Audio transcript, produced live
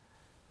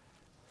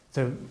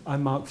So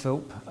I'm Mark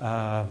Philp.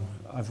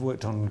 I've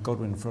worked on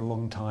Godwin for a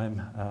long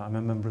time. I'm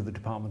a member of the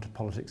Department of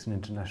Politics and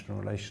International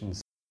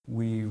Relations.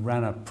 We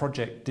ran a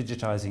project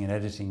digitising and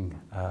editing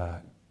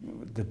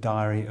the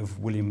diary of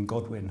William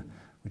Godwin,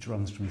 which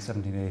runs from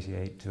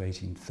 1788 to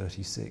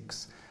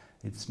 1836.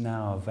 It's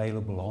now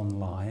available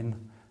online.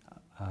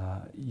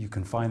 You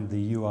can find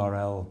the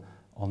URL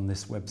on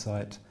this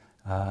website,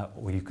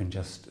 or you can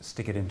just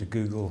stick it into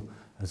Google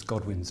as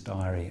Godwin's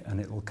Diary and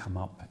it will come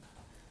up.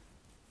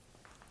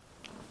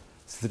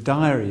 So the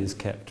diary is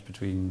kept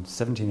between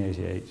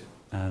 1788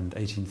 and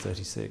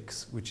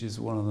 1836, which is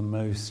one of the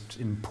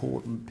most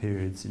important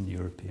periods in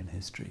European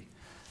history.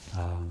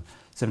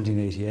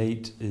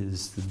 1788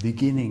 is the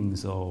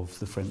beginnings of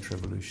the French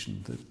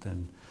Revolution that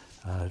then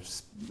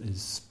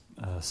is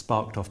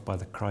sparked off by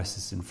the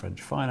crisis in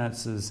French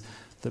finances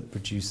that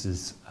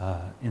produces,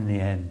 in the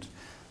end,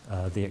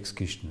 the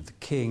execution of the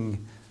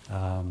king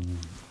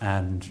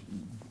and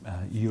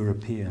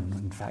European,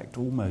 in fact,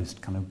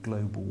 almost kind of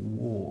global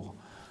war.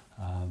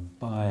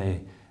 By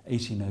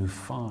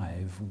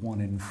 1805,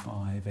 1 in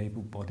 5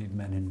 able-bodied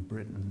men in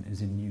Britain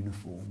is in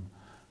uniform.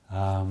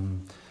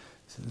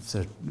 So it's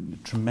a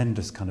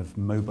tremendous kind of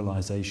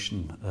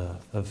mobilisation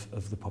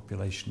of the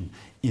population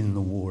in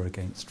the war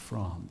against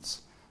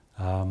France.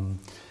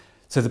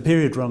 So the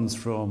period runs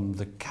from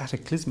the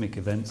cataclysmic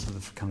events of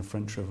the kind of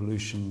French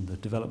Revolution, the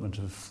development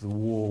of the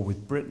war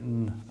with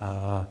Britain,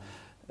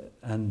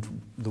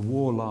 and the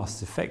war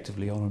lasts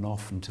effectively on and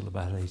off until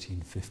about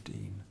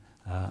 1815.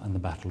 And the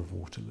Battle of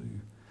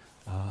Waterloo.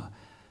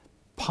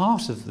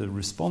 Part of the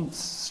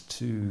response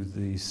to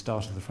the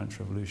start of the French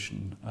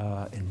Revolution,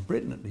 in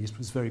Britain at least,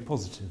 was very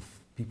positive.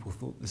 People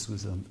thought this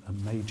was a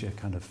major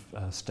kind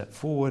of step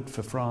forward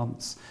for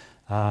France.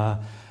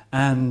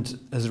 And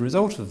as a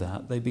result of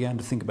that, they began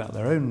to think about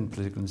their own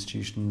political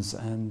institutions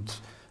and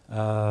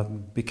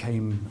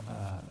became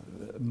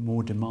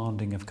more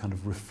demanding of kind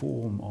of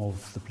reform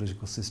of the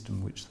political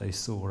system, which they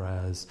saw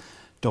as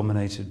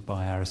dominated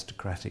by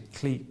aristocratic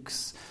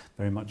cliques,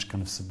 very much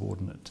kind of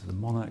subordinate to the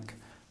monarch,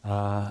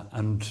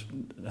 and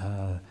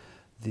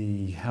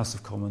the House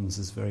of Commons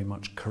is very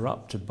much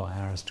corrupted by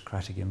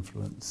aristocratic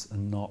influence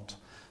and not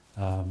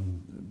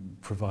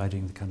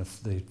providing the kind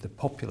of the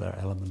popular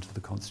element of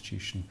the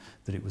constitution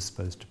that it was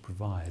supposed to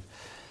provide.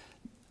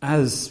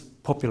 As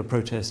popular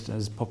protest,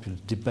 as popular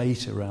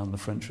debate around the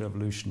French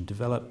Revolution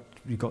developed,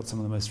 you got some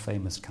of the most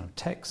famous kind of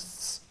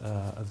texts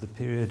of the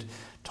period.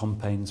 Tom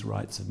Paine's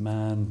Rights of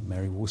Man,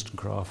 Mary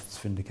Wollstonecraft's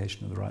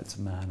Vindication of the Rights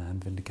of Man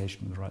and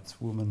Vindication of the Rights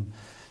of Woman,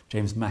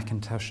 James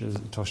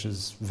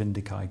Mackintosh's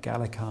Vindicae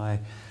Gallicae,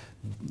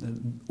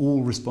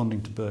 all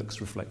responding to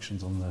Burke's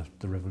reflections on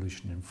the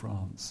revolution in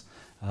France.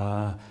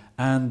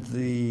 And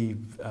the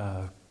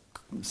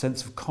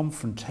sense of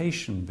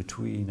confrontation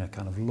between a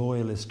kind of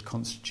loyalist,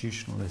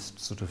 constitutionalist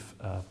sort of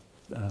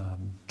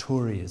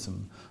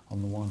Toryism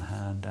on the one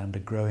hand and a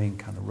growing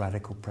kind of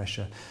radical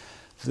pressure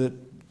that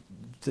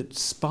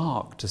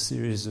sparked a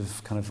series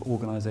of kind of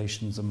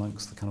organisations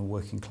amongst the kind of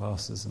working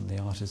classes and the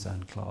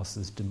artisan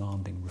classes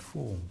demanding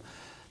reform.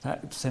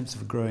 That sense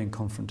of a growing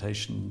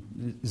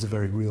confrontation is a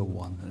very real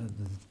one.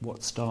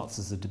 What starts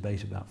as a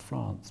debate about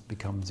France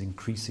becomes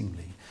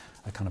increasingly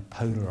a kind of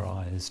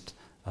polarised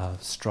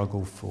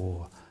struggle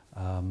for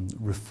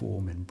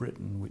reform in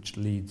Britain, which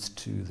leads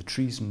to the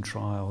treason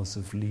trials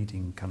of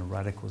leading kind of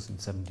radicals in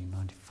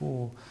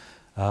 1794,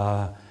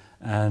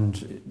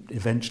 and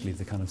eventually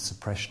the kind of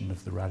suppression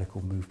of the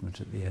radical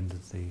movement at the end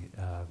of the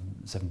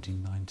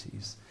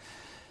 1790s.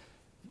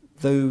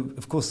 Though,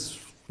 of course,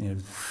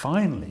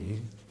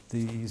 finally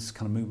these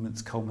kind of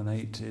movements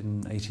culminate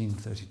in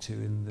 1832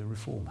 in the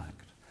Reform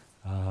Act.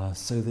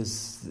 So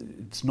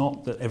it's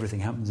not that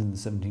everything happens in the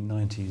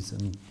 1790s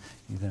and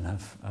you then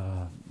have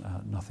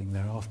nothing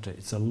thereafter.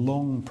 It's a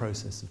long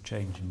process of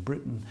change in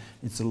Britain.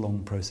 It's a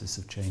long process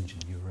of change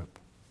in Europe.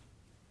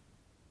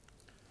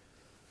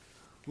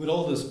 With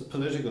all this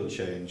political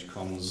change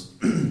comes...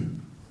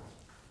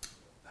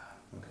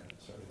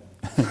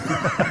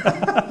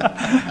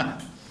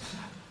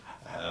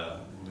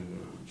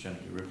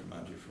 gently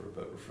reprimand you for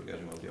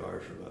forgetting what the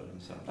Irish are about in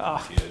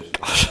 1798.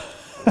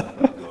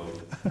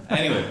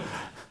 Anyway,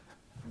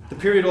 the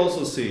period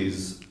also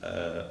sees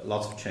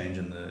lots of change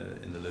in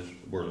the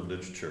world of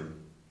literature.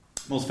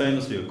 Most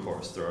famously, of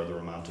course, there are the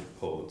Romantic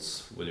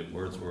poets: William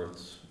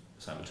Wordsworth,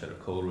 Samuel Taylor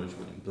Coleridge,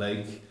 William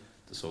Blake,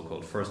 the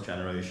so-called first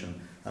generation,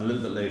 and a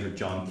little bit later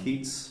John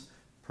Keats,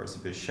 Percy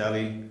Bysshe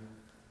Shelley,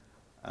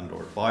 and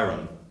Lord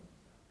Byron.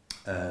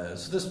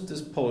 So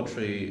this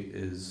poetry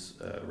is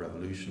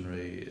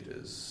revolutionary. It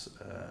is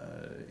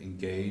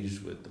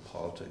engaged with the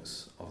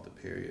politics of the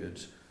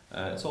period.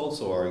 It's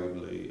also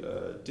arguably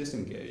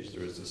disengaged.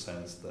 There is a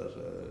sense that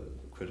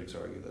critics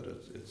argue that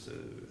it's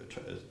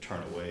a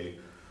turn away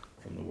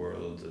from the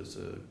world. There's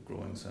a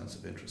growing sense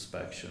of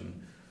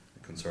introspection, a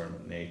concern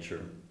with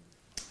nature.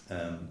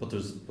 But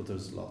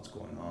there's lots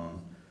going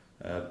on.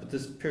 But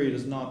this period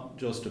is not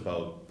just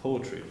about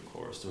poetry, of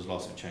course. There's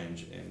lots of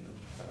change in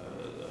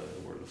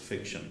the world of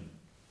fiction.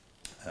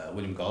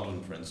 William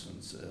Godwin, for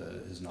instance,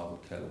 his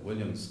novel Caleb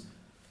Williams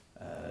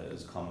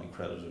is commonly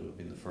credited with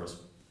being the first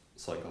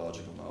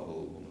psychological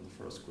novel, one of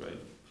the first great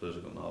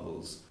political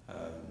novels.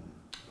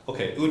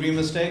 Okay, it would be a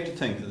mistake to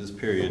think that this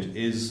period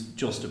is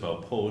just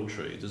about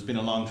poetry. There's been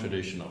a long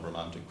tradition of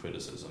romantic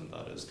criticism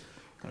that is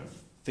kind of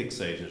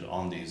fixated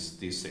on these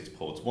 6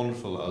 poets.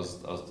 Wonderful as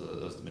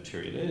the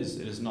material is,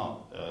 it is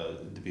not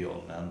the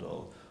be-all and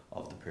end-all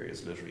of the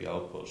period's literary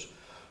output.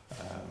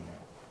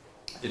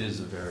 It is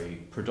a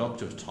very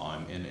productive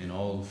time in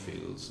all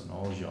fields and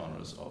all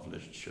genres of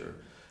literature.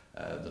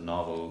 The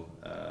novel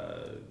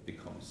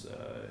becomes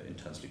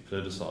intensely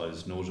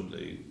politicised,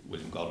 notably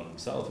William Godwin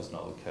himself, his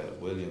novel Caleb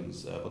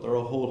Williams, but there are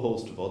a whole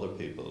host of other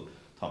people,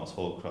 Thomas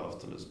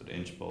Holcroft, Elizabeth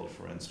Inchbald,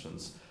 for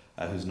instance,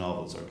 whose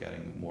novels are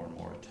getting more and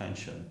more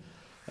attention.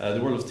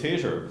 The world of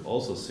theatre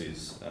also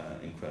sees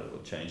incredible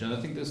change, and I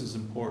think this is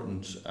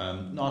important,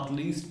 not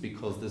least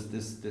because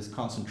this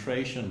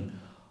concentration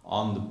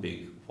on the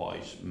big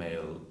white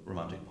male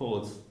romantic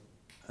poets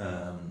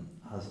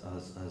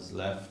has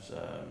left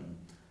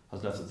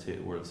the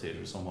world of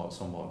theatre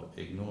somewhat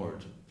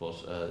ignored.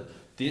 But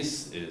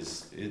this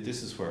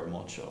is where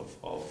much of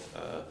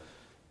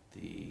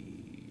the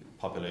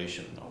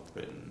population of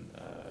Britain,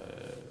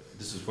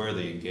 this is where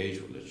they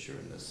engage with literature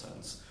in this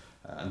sense,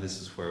 and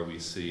this is where we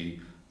see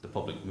the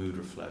public mood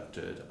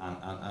reflected,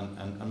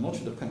 and much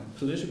of the kind of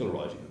political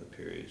writing of the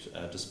period,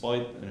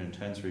 despite an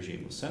intense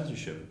regime of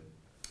censorship.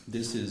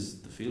 This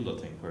is the field,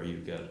 I think, where you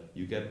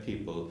get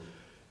people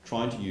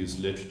trying to use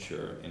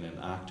literature in an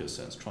active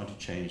sense, trying to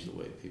change the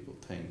way people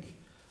think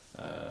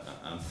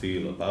and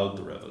feel about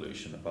the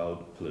revolution,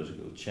 about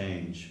political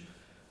change.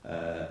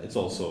 It's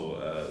also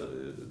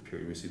the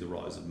period we see the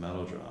rise of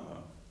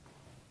melodrama.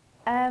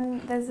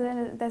 There's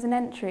an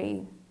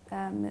entry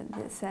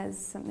that says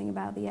something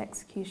about the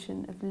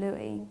execution of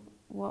Louis.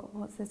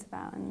 What's this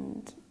about,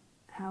 and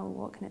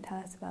what can it tell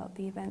us about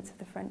the events of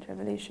the French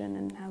Revolution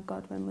and how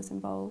Godwin was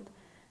involved,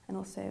 and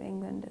also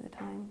England at the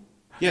time?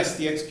 Yes,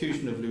 the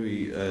execution of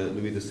Louis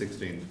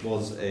XVI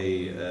was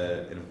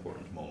an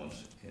important moment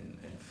in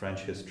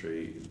French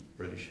history,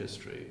 British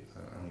history,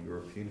 and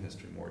European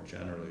history more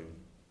generally.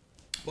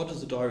 What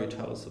does the diary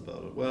tell us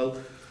about it? Well,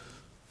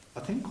 I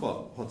think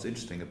what's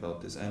interesting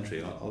about this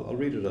entry, I'll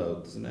read it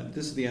out.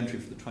 This is the entry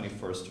for the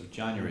 21st of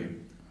January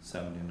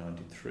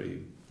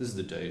 1793. This is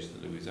the date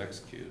that Louis is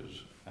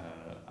executed.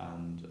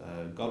 And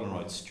Godwin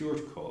writes,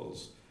 "Stuart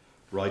calls,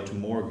 write to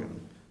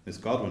Morgan, Miss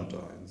Godwin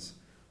dines,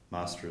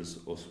 masters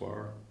au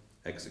soir,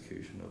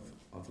 execution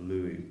of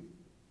Louis."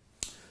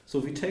 So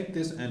if we take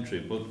this entry,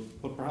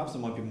 but perhaps it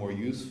might be more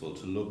useful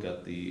to look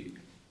at the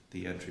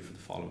entry for the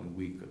following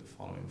week or the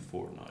following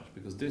fortnight,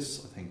 because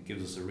this, I think,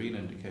 gives us a real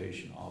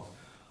indication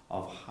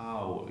of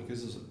how, it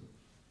gives us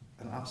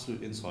an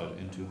absolute insight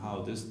into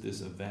how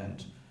this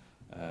event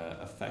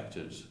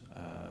affected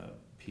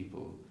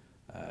people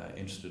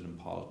interested in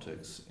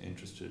politics,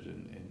 interested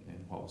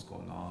in what was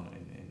going on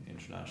in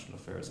international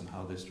affairs, and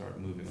how they started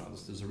moving on.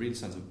 There's a real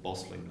sense of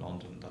bustling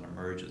London that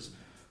emerges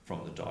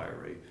from the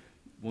diary.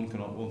 One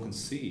can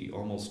see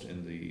almost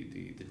in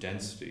the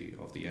density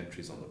of the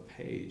entries on the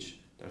page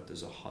that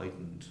there's a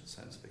heightened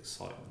sense of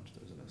excitement,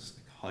 there's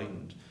a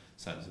heightened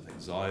sense of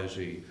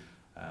anxiety.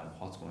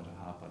 What's going to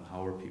happen?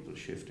 How are people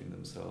shifting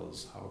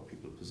themselves? How are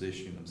people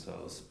positioning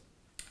themselves?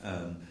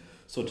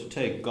 So to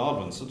take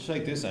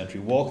this entry,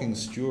 Walking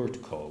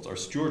Stuart calls.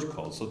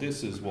 So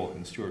this is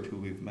Walking Stuart, who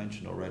we've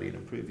mentioned already in a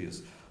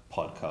previous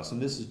podcast,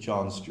 and this is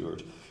John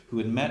Stuart, who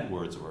had met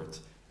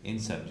Wordsworth in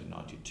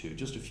 1792,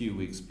 just a few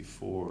weeks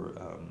before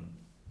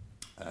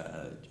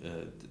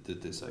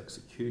this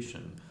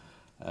execution.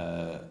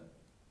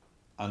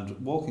 And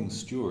Walking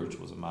Stuart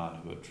was a man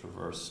who had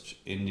traversed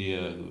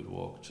India, who had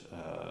walked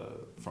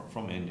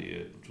from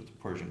India to the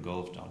Persian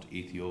Gulf down to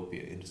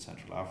Ethiopia into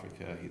Central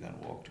Africa. He then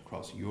walked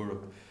across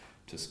Europe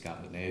to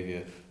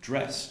Scandinavia,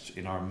 dressed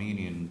in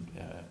Armenian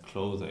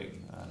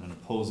clothing, and an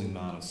imposing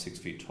man of 6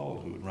 feet tall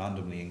who would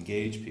randomly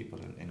engage people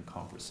in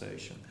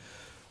conversation.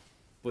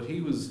 But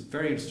he was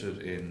very interested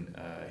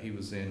he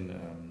was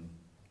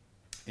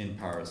in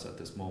Paris at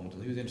this moment,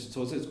 and he was interested.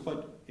 So it's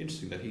quite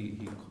interesting that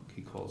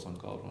he calls on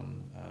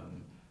Godwin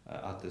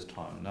at this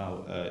time.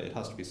 Now, it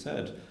has to be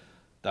said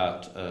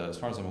that, as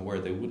far as I'm aware,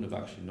 they wouldn't have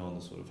actually known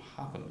this would have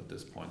happened at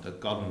this point,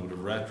 that Godwin would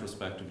have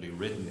retrospectively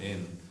written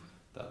in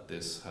that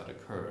this had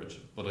occurred.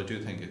 But I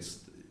do think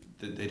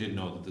they did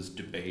know that this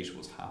debate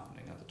was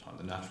happening at the time.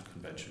 The National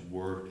Convention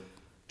were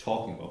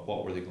talking about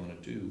what were they going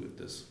to do with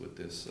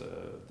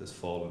this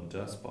fallen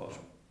despot.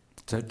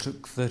 So it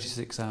took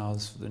 36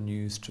 hours for the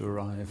news to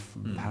arrive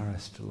from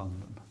Paris to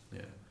London.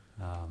 Yeah.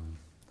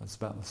 That's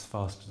about as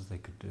fast as they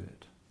could do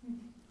it.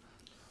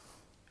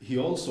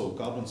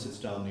 Godwin sits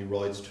down and he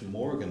writes to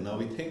Morgan. Now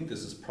we think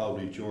this is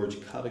probably George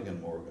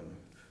Cadogan Morgan,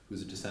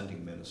 who's a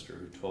dissenting minister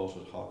who taught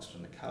at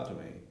Hoxton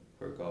Academy,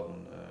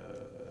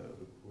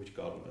 which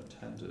Godwin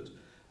attended.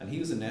 And he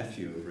was a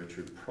nephew of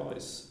Richard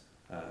Price,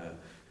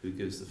 who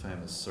gives the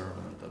famous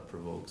sermon that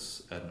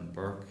provokes Edmund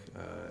Burke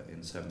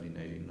in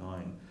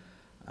 1789.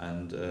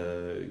 And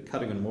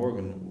Cadogan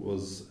Morgan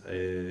was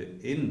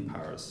in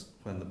Paris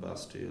when the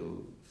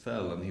Bastille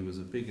fell, and he was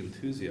a big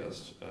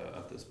enthusiast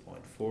at this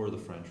point for the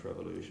French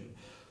Revolution.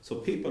 So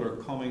people are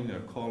coming, they're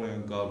calling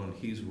on Godwin,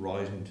 he's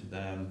writing to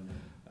them,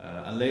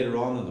 and later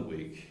on in the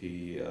week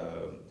he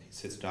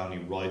sits down, he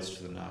writes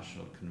to the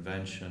National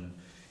Convention,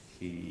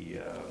 he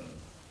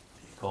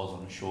calls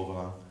on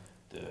Chauvin,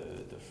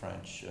 the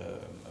French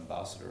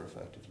ambassador,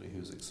 effectively,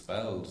 who's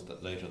expelled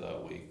later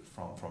that week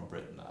from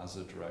Britain as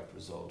a direct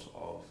result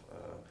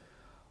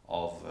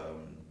of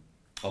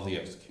the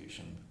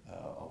execution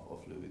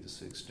of Louis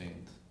XVI.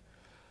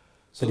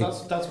 So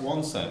that's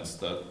one sense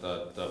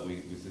that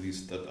we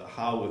that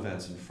how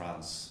events in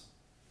France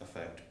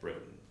affect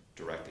Britain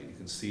directly. You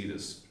can see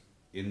this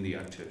in the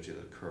activity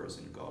that occurs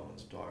in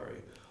Godwin's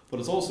diary. But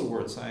it's also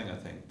worth saying, I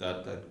think,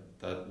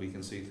 that we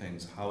can see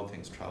how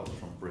things travel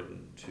from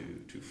Britain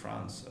to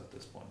France at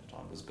this point in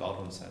time, because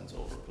Godwin sends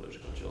over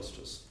Political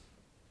Justice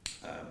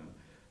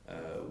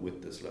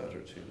with this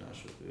letter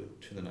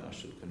to the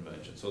National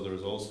Convention. So there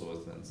is also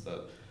a sense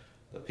that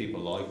people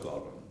like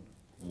Godwin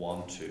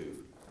want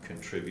to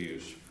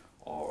contribute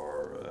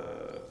or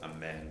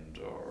amend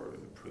or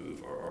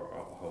improve or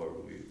however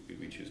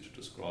we choose to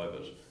describe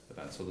it.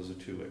 So there's a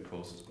two-way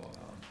process going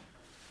on.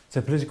 So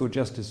Political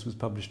Justice was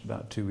published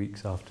about 2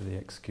 weeks after the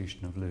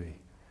execution of Louis.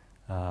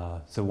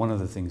 So one of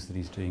the things that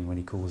he's doing when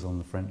he calls on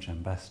the French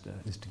ambassador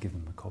is to give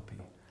him a copy,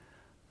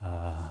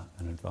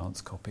 an advance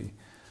copy.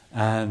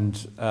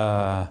 And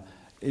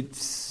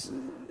it's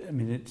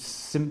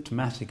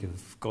symptomatic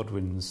of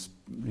Godwin's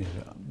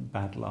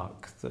bad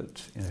luck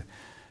that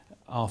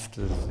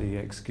after the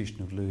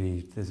execution of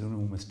Louis, there's an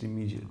almost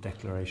immediate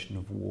declaration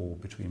of war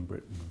between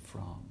Britain and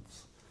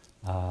France.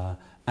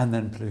 And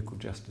then Political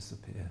Justice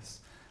appears.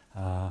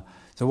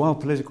 So while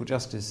Political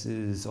Justice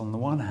is, on the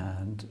one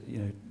hand,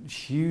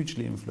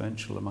 hugely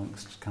influential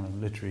amongst kind of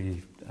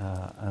literary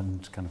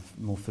and kind of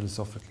more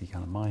philosophically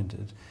kind of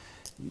minded,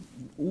 it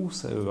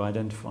also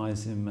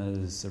identifies him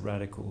as a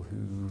radical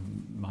who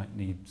might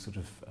need sort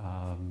of...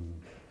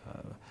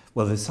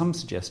 there's some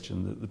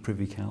suggestion that the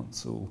Privy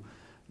Council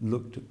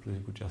looked at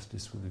Political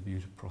Justice with a view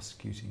to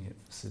prosecuting it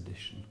for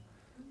sedition.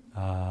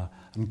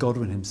 And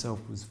Godwin himself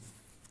was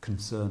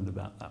concerned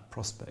about that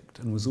prospect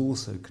and was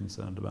also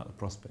concerned about the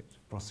prospect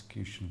of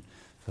prosecution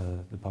for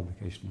the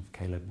publication of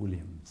Caleb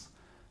Williams.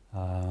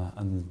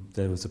 And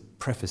there was a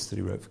preface that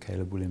he wrote for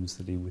Caleb Williams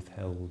that he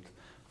withheld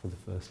for the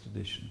first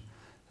edition.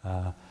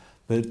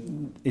 But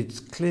it's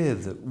clear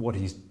that what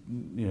he's,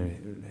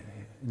 in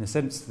a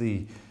sense,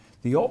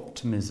 the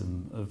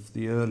optimism of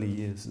the early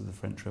years of the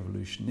French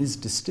Revolution is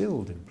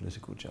distilled in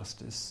Political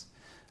Justice.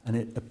 And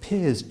it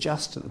appears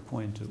just at the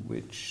point at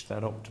which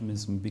that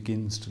optimism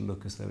begins to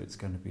look as though it's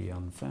going to be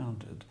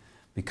unfounded,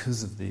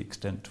 because of the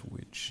extent to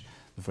which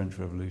the French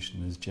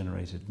Revolution has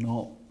generated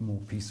not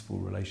more peaceful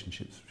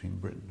relationships between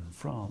Britain and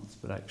France,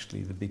 but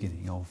actually the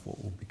beginning of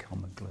what will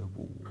become a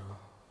global war.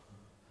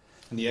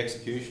 And the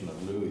execution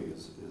of Louis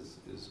is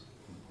an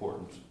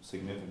important,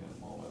 significant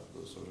moment,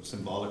 a sort of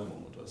symbolic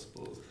moment, I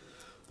suppose.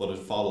 But it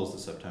follows the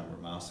September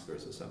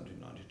massacres of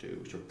 1792,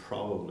 which are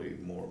probably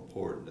more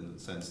important in the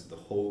sense that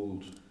the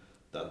hold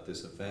that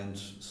this event,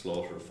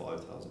 slaughter of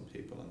 5,000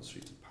 people on the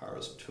streets of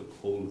Paris, took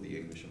hold of the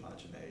English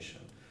imagination.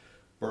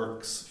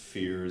 Burke's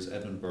fears,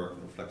 Edmund Burke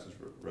in Reflections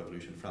of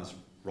Revolution, France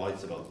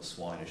writes about the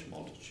swinish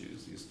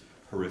multitudes, these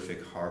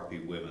horrific harpy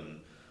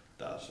women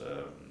that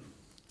have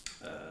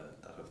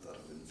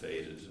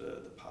invaded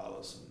the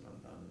palace and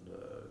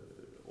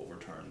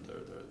overturned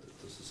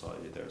the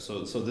society there.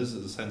 So this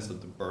is a sense that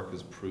the Burke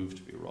has proved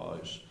to be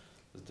right,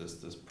 that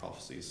this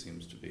prophecy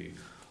seems to be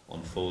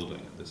unfolding,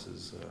 and this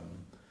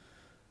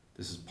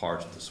is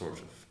part of the sort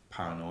of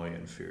paranoia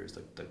and fears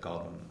that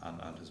Godwin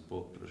and his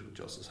book Political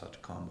Justice had to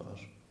combat.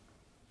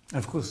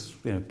 Of course,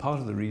 part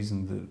of the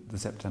reason that the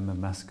September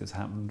massacres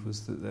happened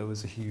was that there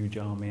was a huge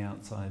army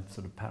outside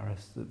sort of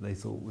Paris that they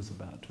thought was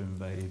about to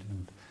invade,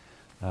 and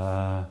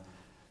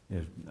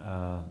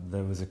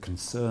there was a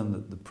concern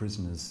that the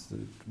prisoners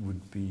that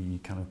would be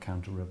kind of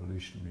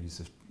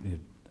counter-revolutionaries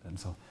and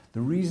so on.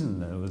 The reason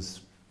there was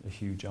a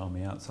huge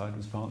army outside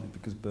was partly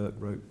because Burke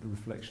wrote the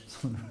Reflections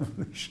on the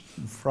Revolution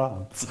in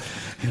France.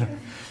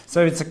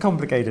 So it's a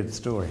complicated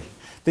story.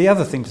 The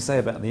other thing to say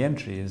about the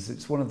entry is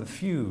it's one of the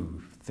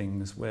few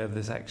things where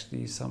there's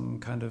actually some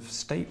kind of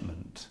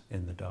statement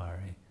in the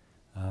diary.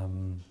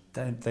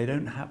 They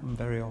don't happen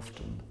very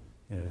often.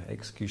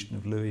 Execution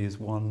of Louis is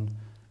one.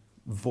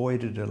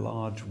 Voided a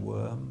large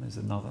worm is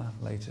another,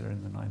 later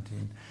in the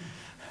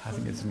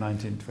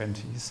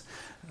 1920s.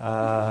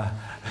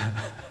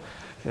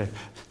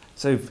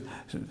 So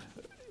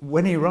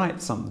when he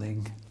writes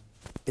something,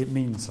 it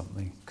means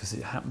something, because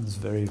it happens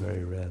very,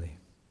 very rarely.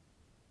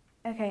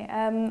 Okay,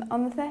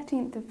 on the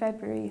 13th of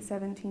February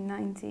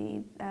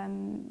 1790,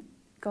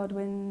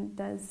 Godwin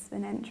does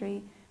an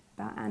entry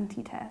about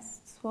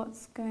anti-tests.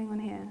 What's going on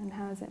here, and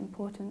how is it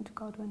important to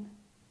Godwin?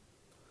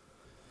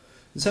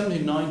 In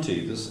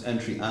 1790, this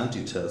entry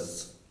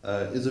anti-tests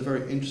is a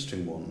very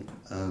interesting one.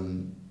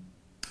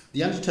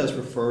 The Anti-Test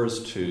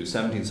refers to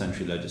 17th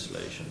century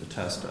legislation, the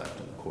Test Act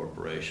and the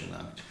Corporation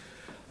Act,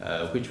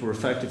 which were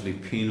effectively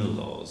penal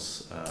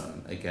laws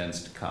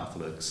against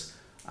Catholics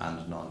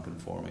and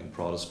non-conforming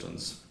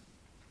Protestants,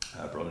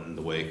 brought in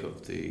the wake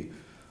of the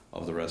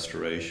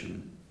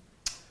Restoration.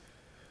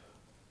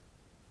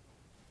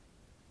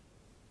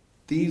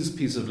 These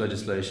pieces of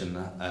legislation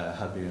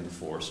had been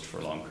enforced for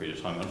a long period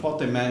of time, and what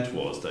they meant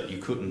was that you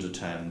couldn't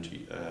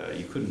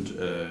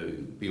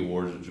be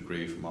awarded a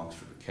degree from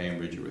Oxford or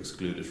Cambridge. You were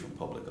excluded from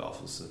public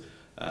office,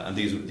 and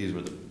these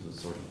were the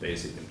sort of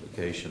basic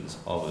implications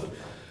of it.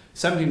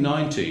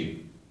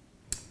 1790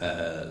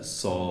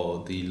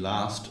 saw the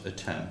last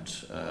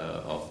attempt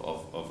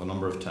of a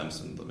number of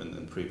attempts in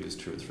the previous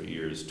 2 or 3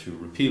 years to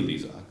repeal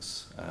these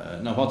acts.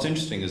 Now, what's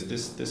interesting is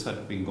this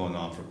had been going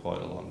on for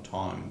quite a long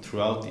time,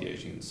 throughout the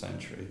 18th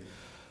century,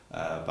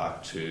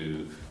 back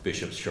to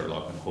Bishops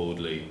Sherlock and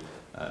Hoadley,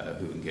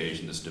 who engaged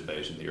in this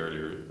debate in the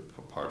earlier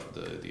part of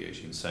the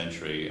 18th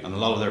century, and a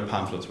lot of their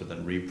pamphlets were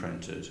then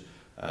reprinted,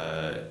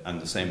 and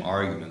the same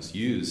arguments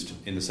used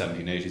in the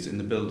 1780s in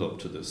the build-up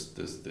to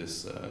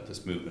this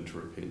movement to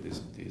repeal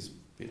these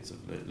bits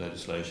of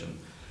legislation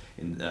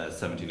in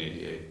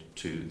 1788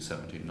 to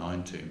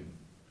 1790.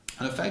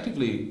 And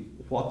effectively,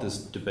 what this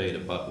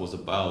debate was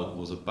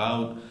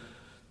about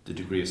the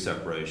degree of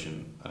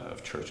separation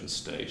of church and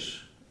state.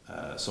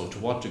 So to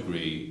what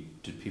degree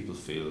did people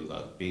feel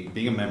that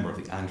being a member of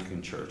the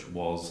Anglican Church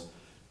was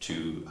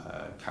to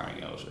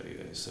carrying out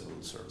a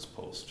civil service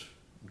post?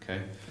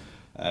 Okay.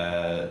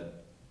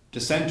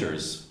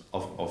 Dissenters,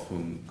 of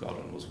whom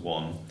Godwin was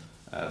one,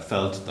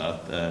 felt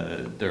that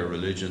their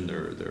religion,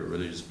 their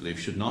religious belief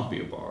should not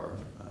be a bar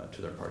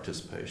to their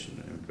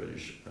participation in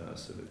British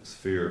civic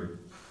sphere.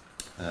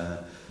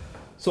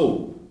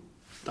 So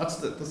that's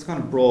the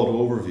kind of broad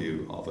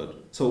overview of it.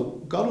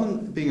 So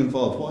Godwin being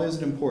involved, why is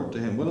it important to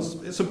him? Well,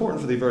 it's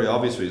important for the very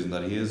obvious reason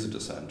that he is a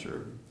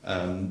dissenter.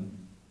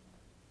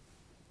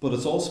 But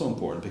it's also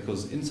important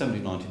because in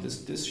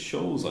 1790, this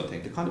shows, I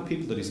think, the kind of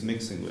people that he's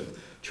mixing with.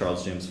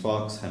 Charles James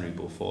Fox, Henry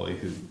Beaufoy,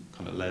 who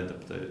kind of led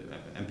the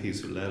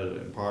MPs who led it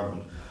in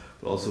Parliament,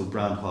 but also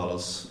Brand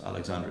Hollis,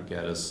 Alexander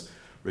Geddes,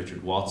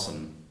 Richard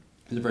Watson.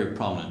 These are very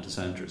prominent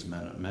dissenters,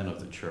 men of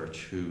the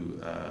church,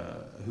 who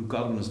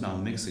Godwin is now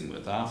mixing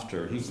with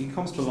after. He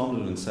comes to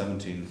London in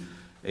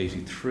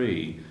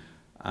 1783,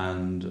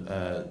 and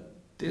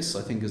this,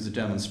 I think, is a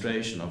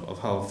demonstration of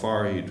how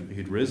far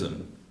he'd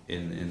risen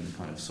in the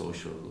kind of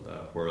social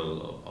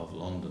whirl of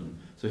London.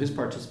 So his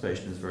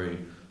participation is very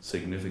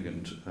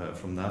significant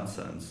from that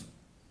sense.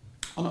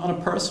 On a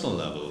personal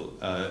level,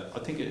 I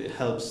think it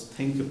helps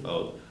think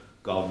about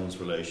Godwin's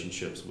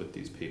relationships with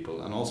these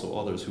people and also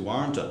others who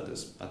aren't at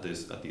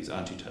these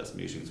anti-test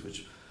meetings,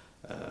 which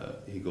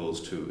he goes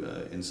to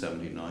in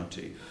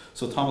 1790.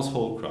 So Thomas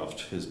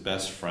Holcroft, his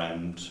best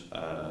friend,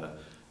 a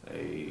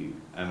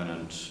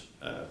eminent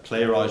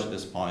playwright at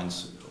this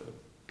point,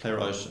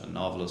 playwright and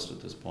novelist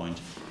at this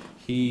point,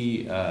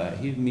 he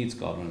meets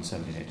Godwin in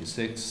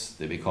 1786.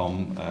 They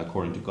become,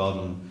 according to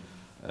Godwin,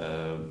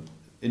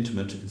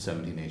 intimate in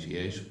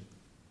 1788.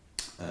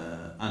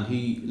 And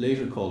he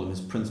later called him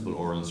his principal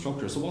oral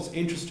instructor. So what's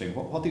interesting,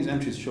 what these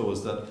entries show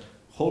is that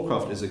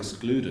Holcroft is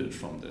excluded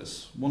from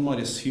this. One might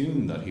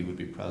assume that he would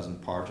be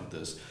present part of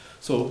this.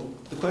 So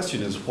the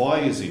question is, why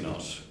is he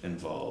not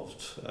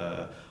involved?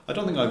 I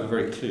don't think I have a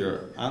very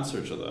clear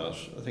answer to that.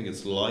 I think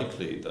it's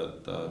likely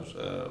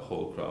that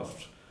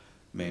Holcroft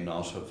may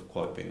not have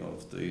quite been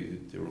of the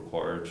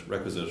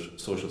requisite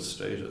social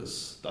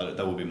status.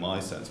 That would be my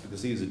sense,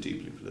 because he is a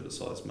deeply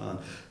politicised man.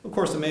 Of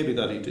course, it may be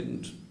that he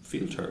didn't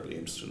feel terribly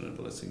interested in it,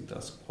 but I think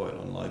that's quite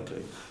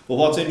unlikely. But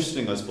what's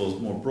interesting, I suppose,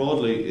 more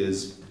broadly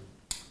is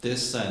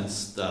this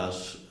sense that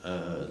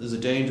there's a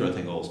danger, I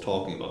think, always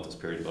talking about this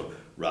period about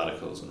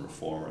radicals and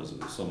reformers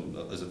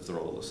as if they're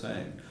all the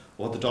same.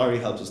 What the diary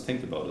helps us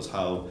think about is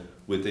how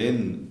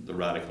within the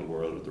radical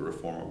world or the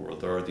reformer world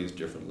there are these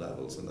different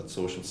levels, and that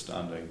social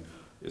standing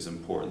is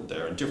important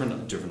there, and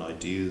different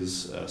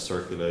ideas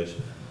circulate,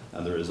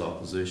 and there is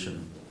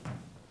opposition.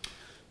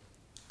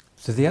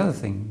 So the other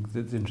thing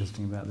that's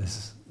interesting about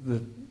this,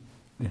 that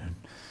you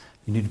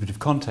need a bit of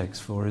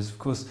context for, is, of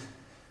course,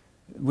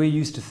 we're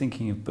used to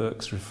thinking of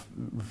Burke's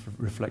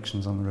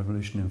Reflections on the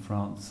Revolution in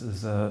France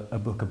as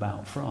a book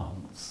about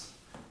France,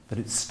 but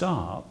it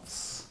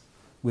starts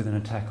with an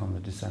attack on the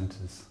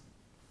dissenters.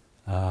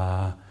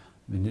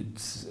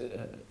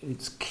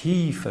 Its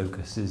key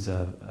focus is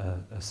a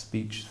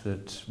speech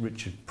that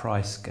Richard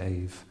Price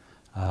gave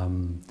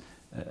in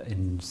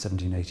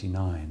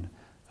 1789,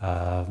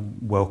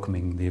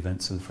 welcoming the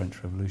events of the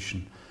French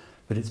Revolution.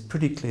 But it's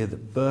pretty clear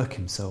that Burke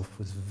himself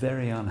was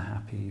very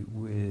unhappy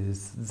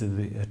with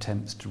the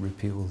attempts to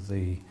repeal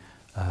the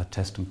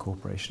Test and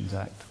Corporations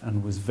Act,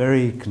 and was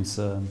very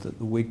concerned that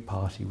the Whig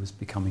Party was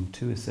becoming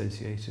too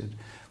associated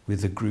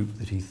with a group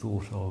that he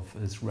thought of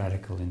as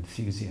radical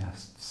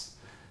enthusiasts.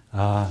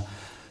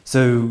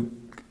 So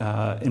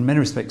in many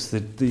respects,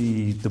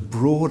 the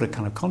broader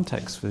kind of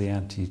context for the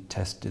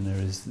anti-test dinner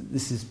is that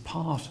this is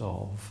part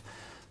of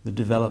the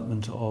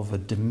development of a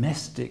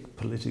domestic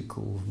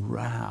political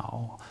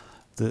row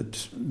that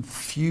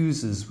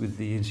fuses with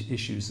the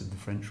issues of the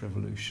French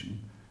Revolution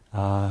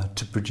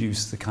to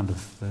produce the kind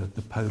of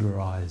the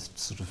polarised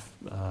sort of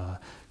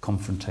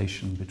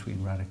confrontation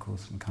between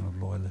radicals and kind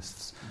of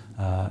loyalists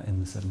in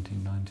the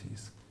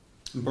 1790s.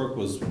 Burke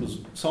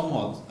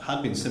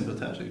had been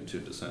sympathetic to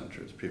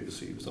dissenters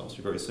previously. He was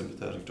obviously very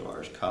sympathetic to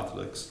Irish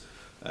Catholics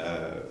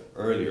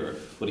earlier,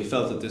 but he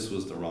felt that this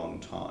was the wrong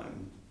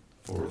time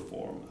for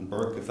reform. And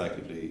Burke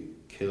effectively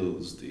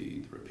kills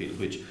the repeal,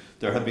 which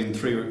there had been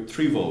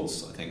three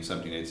votes, I think,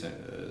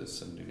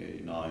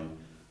 1789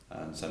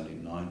 and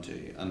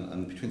 1790.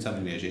 And between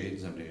 1788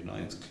 and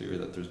 1789, it's clear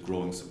that there's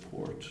growing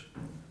support.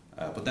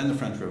 But then the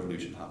French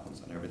Revolution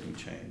happens and everything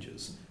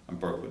changes. And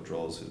Burke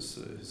withdraws his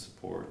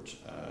support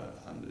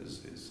and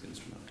is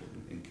instrumental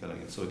in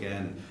killing it. So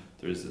again,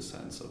 there is this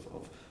sense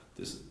of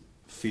this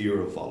fear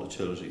of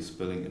volatility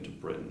spilling into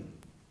Britain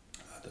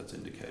that's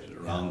indicated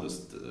around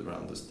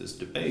this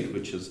debate,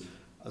 which is,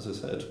 as I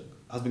said,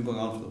 has been going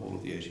on for the whole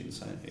of the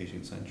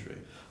 18th century.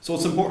 So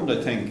it's important,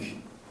 I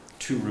think,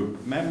 to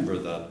remember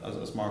that,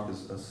 as Mark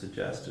has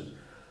suggested,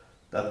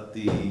 that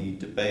the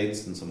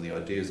debates and some of the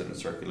ideas that are in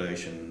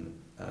circulation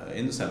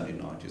in the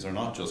 1790s are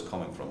not just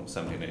coming from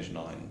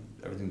 1789.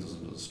 Everything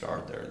doesn't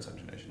start there in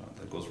 1789.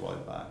 That goes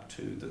right back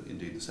to the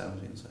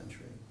 17th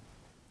century.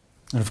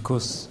 And of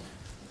course,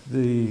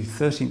 the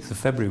 13th of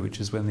February, which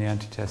is when the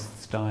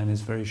anti-tests die, is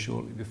very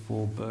shortly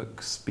before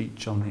Burke's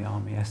speech on the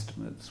army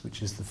estimates,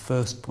 which is the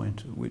first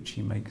point at which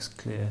he makes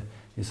clear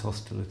his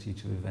hostility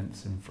to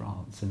events in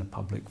France in a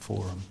public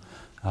forum.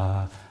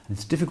 And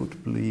it's difficult to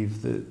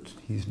believe that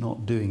he's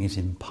not doing it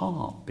in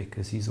part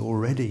because he's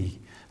already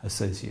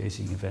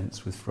associating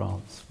events with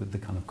France with the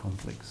kind of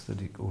conflicts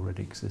that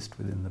already exist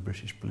within the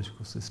British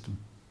political system.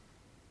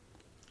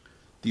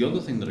 The other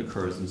thing that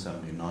occurs in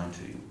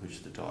 1790,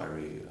 which the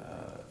diary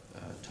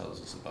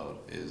tells us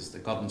about, is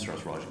that Godwin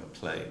starts writing a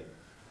play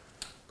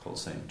called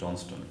St.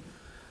 Dunstan.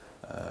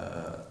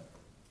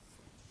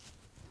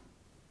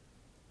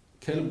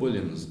 Caleb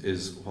Williams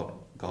is what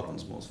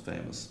Godwin's most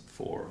famous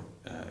for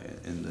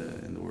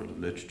in the world of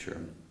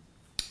literature,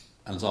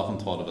 and it's often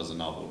thought of as a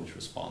novel which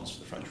responds to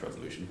the French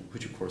Revolution,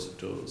 which of course it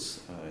does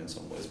in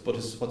some ways. But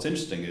what's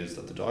interesting is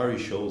that the diary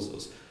shows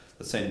us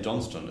that St.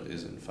 Dunstan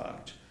is in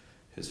fact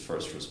his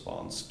first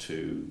response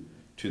to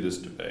this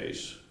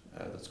debate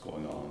that's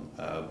going on,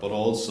 but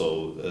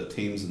also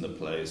themes in the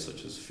play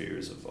such as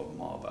fears of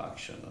mob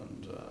action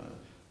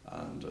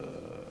and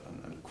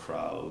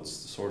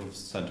crowds, the sort of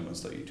sentiments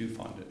that you do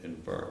find in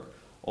Burke,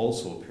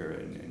 also appear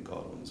in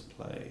Godwin's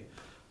play.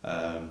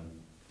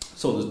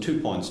 So there's 2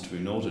 points to be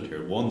noted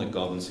here. One, that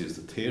Godwin sees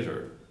the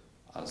theatre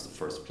as the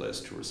first place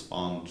to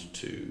respond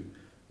to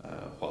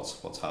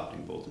what's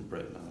happening both in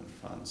Britain and in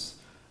France.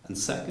 And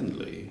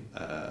secondly,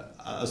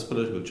 as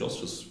political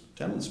justice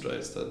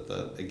demonstrates,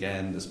 that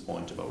again, this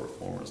point about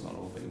reform is not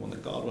only one,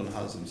 that Godwin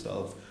has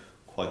himself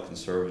quite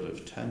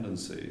conservative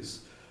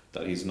tendencies,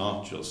 that he's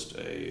not just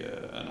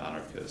an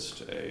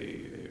anarchist,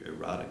 a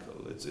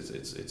radical.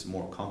 It's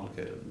more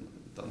complicated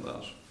than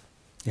that.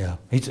 Yeah,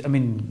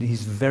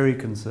 he's very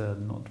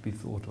concerned not to be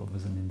thought of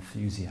as an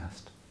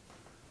enthusiast.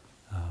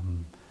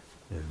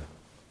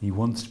 He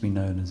wants to be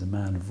known as a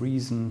man of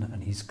reason,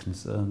 and he's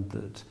concerned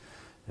that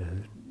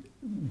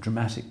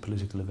dramatic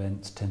political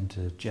events tend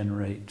to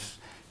generate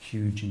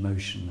huge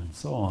emotion and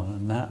so on,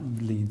 and that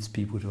leads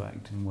people to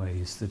act in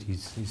ways that he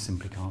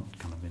simply can't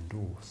kind of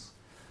endorse.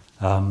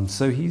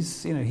 So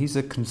he's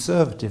a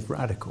conservative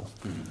radical.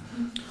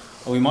 Mm-hmm.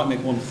 Well, we might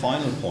make one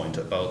final point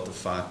about the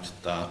fact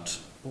that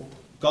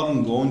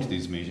Godwin going to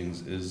these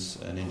meetings is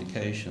an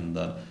indication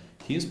that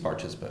he is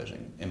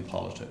participating in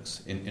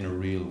politics in a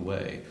real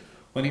way.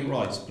 When he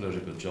writes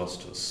Political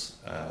Justice,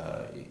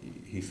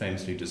 he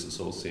famously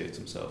disassociates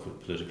himself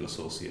with political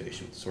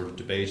association, with sort of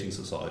debating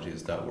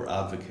societies that were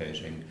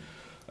advocating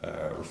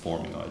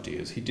reforming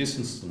ideas. He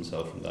distances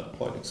himself from that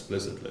quite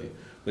explicitly.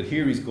 But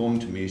here he's going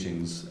to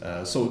meetings.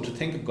 So to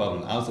think of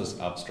Godwin as this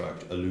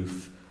abstract,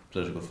 aloof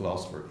political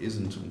philosopher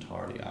isn't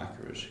entirely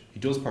accurate. He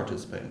does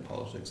participate in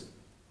politics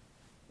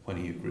when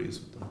he agrees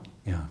with them.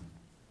 Yeah.